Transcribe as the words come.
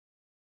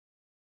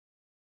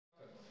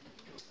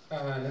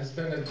And has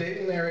been a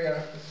Dayton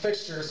area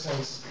fixture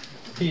since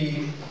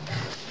he,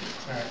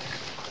 all right,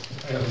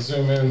 I gotta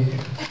zoom in.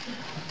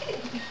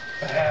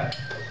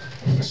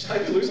 Should I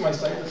be losing my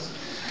sight this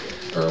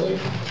early?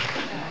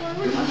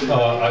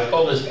 I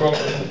call this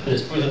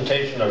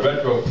presentation a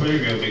retro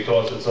preview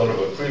because it's sort of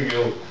a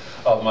preview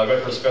of my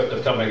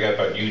retrospective coming up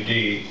at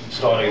UD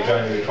starting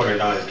January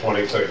 29th,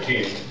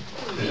 2013.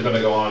 Which is going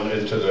to go on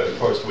into the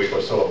first week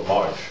or so of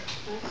March.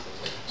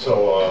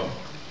 So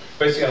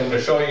basically I'm going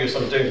to show you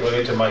some things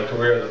related to my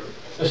career.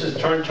 This is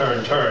Turn,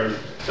 Turn, Turn,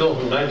 film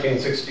from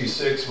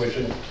 1966, which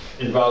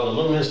involved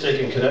the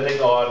luministic and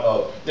kinetic art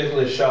of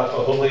Nicholas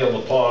Schaffer, Julio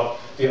Lepar,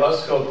 the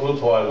USCO group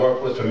who I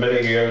worked with for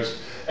many years,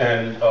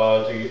 and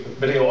the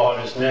video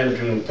artist Nam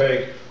June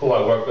Peg, who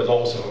I worked with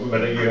also for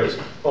many years,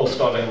 both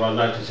starting around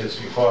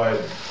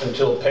 1965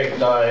 until Peg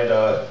died,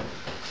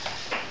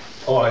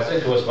 I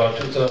think it was about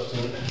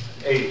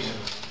 2008.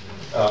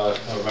 I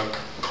remember.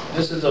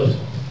 This is a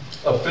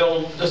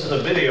film, this is a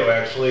video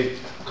actually,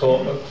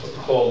 called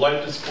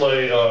Light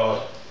Display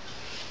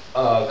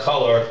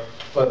Color,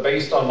 but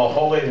based on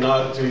Macaulay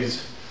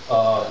Nagti's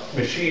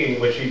machine,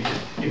 which he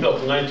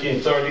built in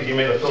 1930. He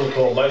made a film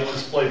called Light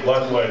Display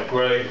Black, White,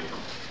 Gray.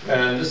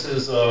 And this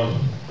is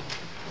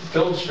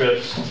film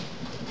strips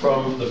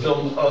from the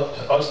film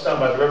Us Down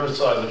by the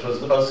Riverside, which was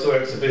the USCO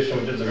exhibition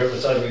we did at the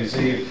Riverside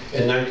Museum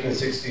in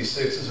 1966.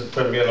 This was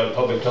premiered on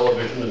public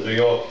television in New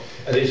York.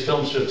 And these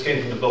film strips came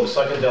from the book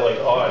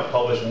Psychedelic Art,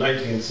 published in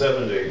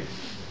 1970.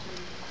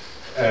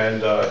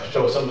 And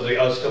show some of the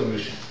USCO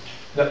machines.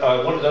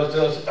 One of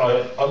those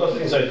other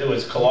things I do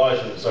is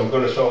collages. So I'm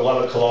going to show a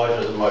lot of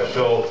collages in my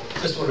show.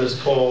 This one is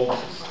called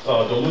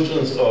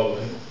Delusions of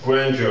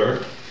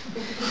Grandeur.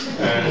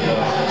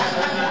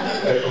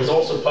 And it was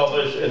also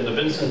published in the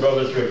Vincent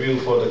Brothers Review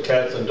for the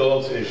Cats and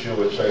Dogs issue,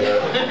 which I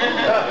had.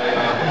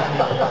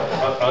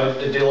 I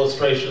did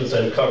illustrations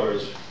and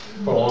covers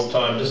for a long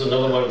time. This is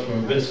another one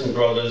from Vincent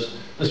Brothers.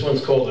 This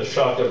one's called The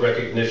Shock of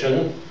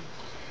Recognition.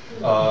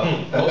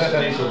 Most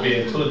of these will be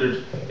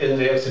included in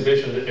the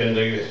exhibition in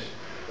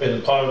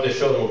the part of the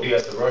show that will be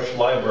at the Rush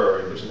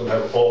Library, which is going to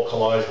have all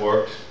collage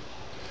work.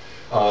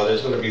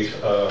 There's going to be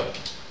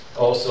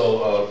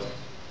also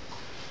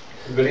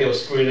video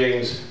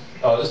screenings.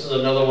 This is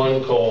another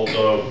one called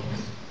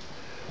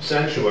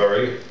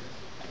Sanctuary.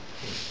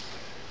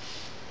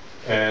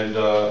 And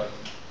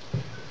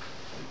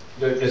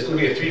it's going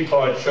to be a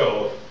three-part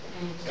show.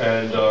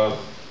 And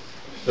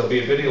there'll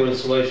be video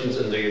installations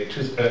in the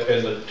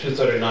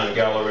 239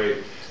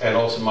 gallery, and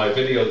also my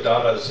video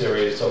data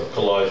series of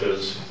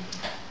collages.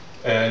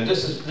 And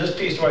this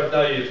piece right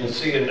now you can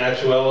see in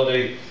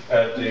actuality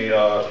at the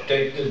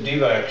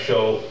DVAC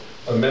show,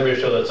 a memory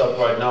show that's up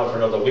right now for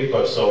another week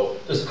or so.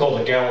 This is called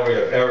the Gallery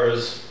of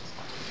Errors.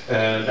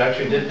 And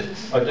actually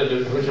I did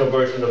the original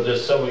version of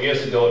this several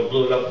years ago and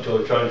blew it up into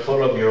a giant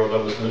photo mural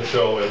that was in the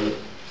show in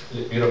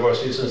the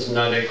University of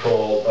Cincinnati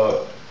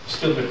called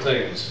Stupid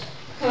Things.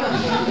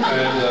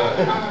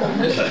 And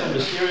this is from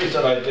the series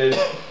that I did.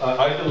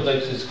 I do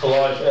like these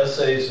collage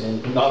essays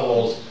and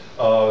novels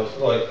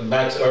like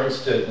Max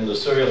Ernst did in The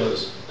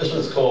Surrealists. This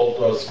one's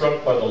called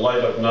Struck by the Light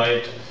of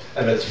Night,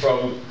 and it's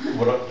from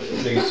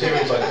the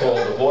series I call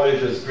The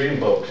Voyager's Dream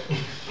Book.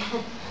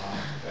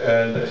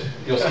 And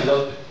you'll see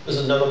this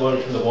is another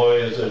one from The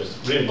Voyager's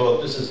Dream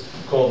Book. This is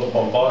called The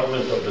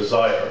Bombardment of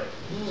Desire.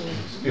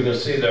 You can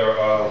see there,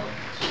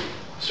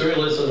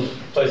 surrealism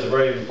plays a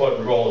very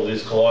important role in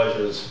these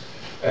collages,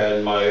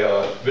 and my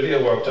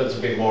video work tends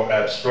to be more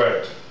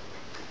abstract.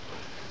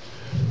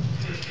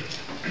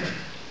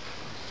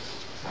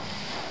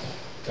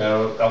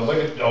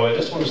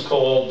 This one is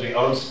called The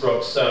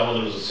Unstruck Sound.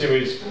 It was a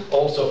series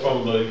also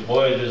from the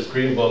Voyager's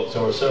Dream Book.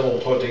 There were several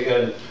toward the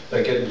end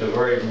that get into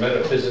very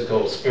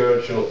metaphysical,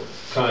 spiritual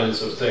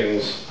kinds of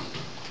things.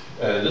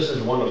 And this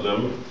is one of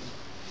them.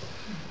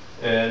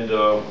 And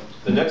the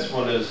next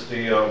one is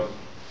the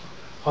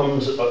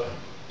Hums of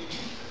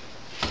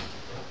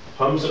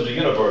the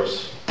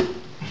Universe.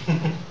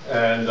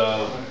 And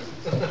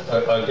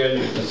again,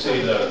 you can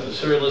see the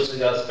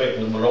surrealistic aspect,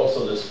 but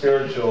also the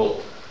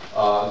spiritual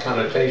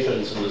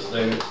connotations in this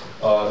thing.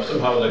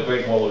 Somehow the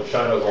Great Wall of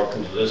China worked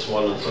into this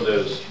one, and so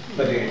there's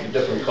many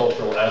different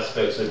cultural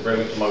aspects that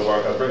bring into my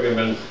work. I bring them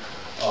in.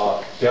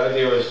 The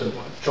idea is to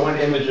join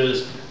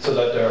images so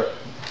that they're,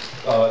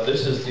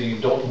 this is the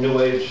New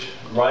Age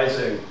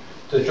rising,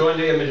 to join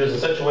the images in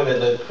such a way that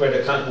they create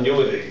a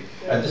continuity.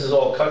 And this is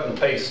all cut and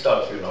paste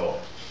stuff, you know.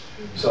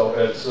 So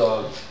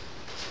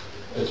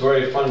it's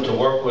very fun to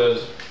work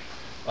with.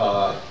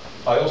 I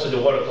also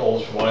do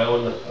watercolors for my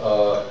own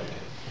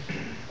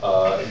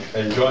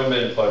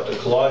enjoyment, but the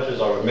collages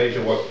are a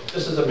major work.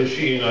 This is a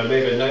machine I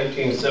made in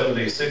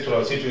 1976 when I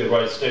was teaching at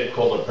Wright State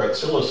called a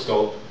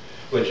Praxilloscope,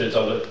 which is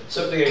on a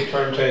 78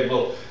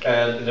 turntable,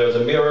 and there's a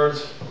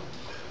mirrors,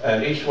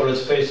 and each one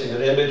is facing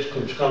an image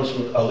which comes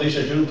from a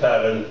Lisa June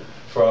pattern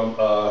from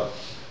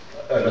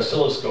an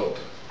oscilloscope.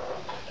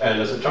 And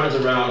as it turns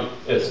around,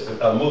 it's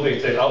a moving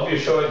thing. I'll be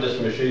showing this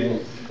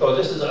machine. Oh,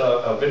 this is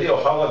a video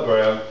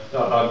hologram.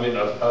 I mean,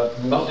 a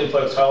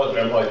multiplex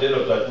hologram I did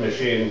of that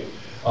machine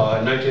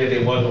in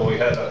 1981 when we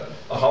had a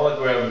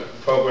hologram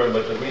program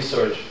with the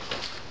research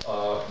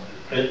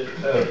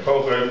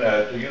program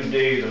at UD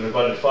that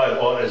invited 5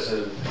 artists,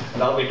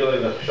 and I'll be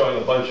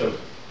showing a bunch of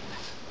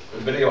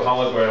video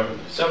hologram,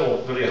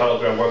 several video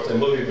hologram works in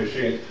movie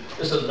machine.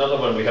 This is another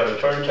one. We have a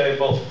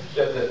turntable.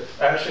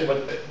 Actually,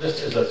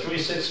 this is a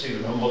 360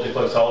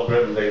 multiplex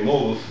hologram. They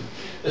move.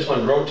 This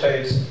one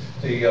rotates.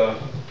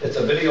 It's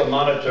a video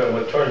monitor, and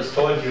when it turns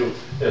towards you,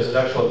 there's an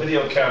actual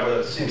video camera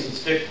that seems to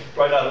stick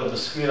right out of the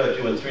screen at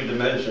you in 3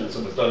 dimensions.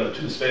 It was done in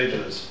 2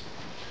 stages.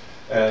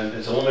 And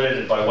it's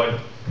illuminated by white.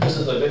 This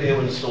is a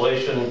video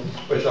installation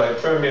which I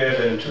premiered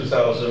in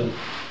 2000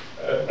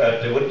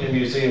 at the Whitney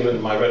Museum in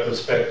my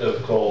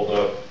retrospective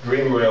called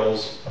Dream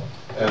Rails.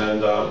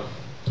 And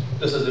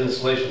this is an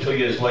installation 2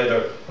 years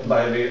later at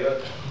Miami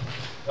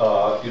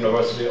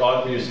University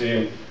Art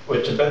Museum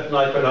with Tibetan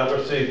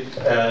iconography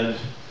and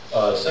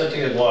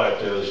sentient life.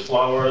 There's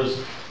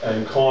flowers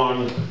and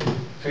corn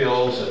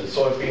fields and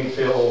soybean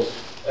fields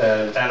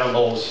and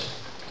animals.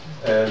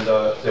 And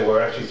there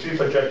were actually 3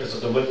 projectors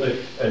at the Whitney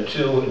and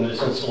 2 in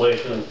this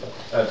installation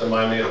at the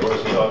Miami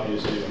University Art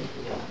Museum.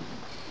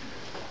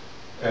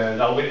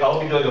 And I'll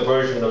be doing a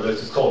version of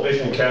this. It's called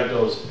Vision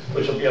Cantos,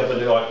 which will be up in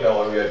the art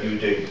gallery at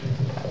UD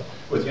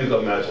with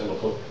Hugo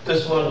Matzel.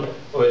 This one,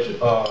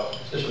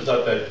 this was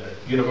up at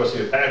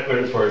University of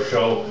Akron for a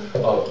show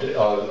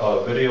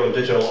of video and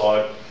digital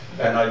art.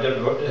 And I did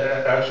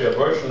actually a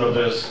version of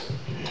this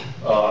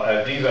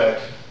at DVAC.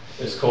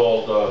 It's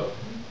called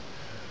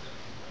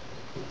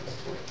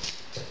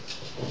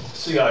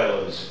Sea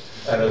Islands.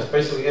 And it's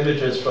basically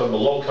images from the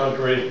Low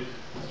Country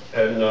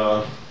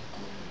and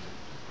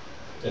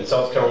in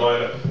South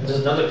Carolina. There's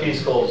another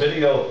piece called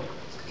Video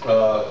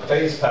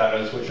Phase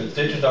Patterns, which is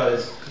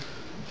digitized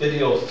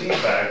video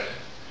feedback,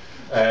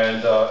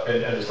 and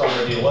it's on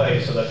a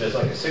delay, so that there's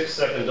like a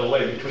 6-second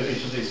delay between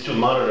each of these 2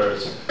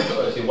 monitors.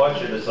 So as you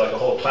watch it, it's like a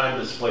whole time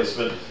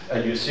displacement,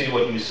 and you see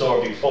what you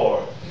saw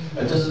before.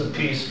 And this is a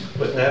piece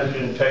with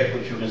Namjoon Paik,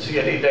 which you can see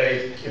any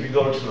day if you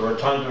go into the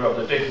rotunda of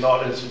the Dayton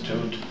Art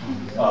Institute.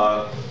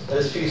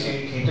 This piece,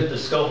 he did the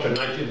sculpture in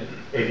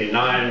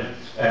 1989,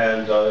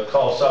 and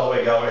Carl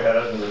Solway Gallery had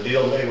it, and the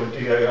deal made with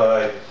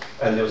DAI,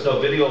 and there was no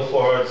video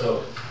for it,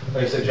 so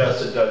they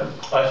suggested that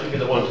I should be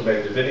the one to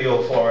make the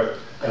video for it,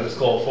 and it's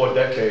called 4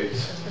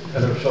 Decades,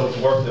 and it shows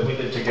work that we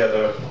did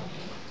together,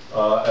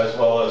 as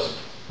well as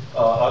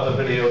other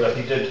video that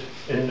he did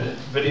in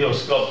video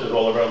sculptures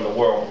all around the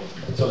world.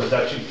 So there's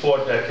actually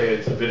 4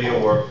 decades of video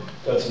work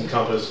that's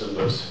encompassed in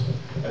this,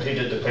 and he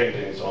did the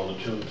paintings on the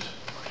tubes.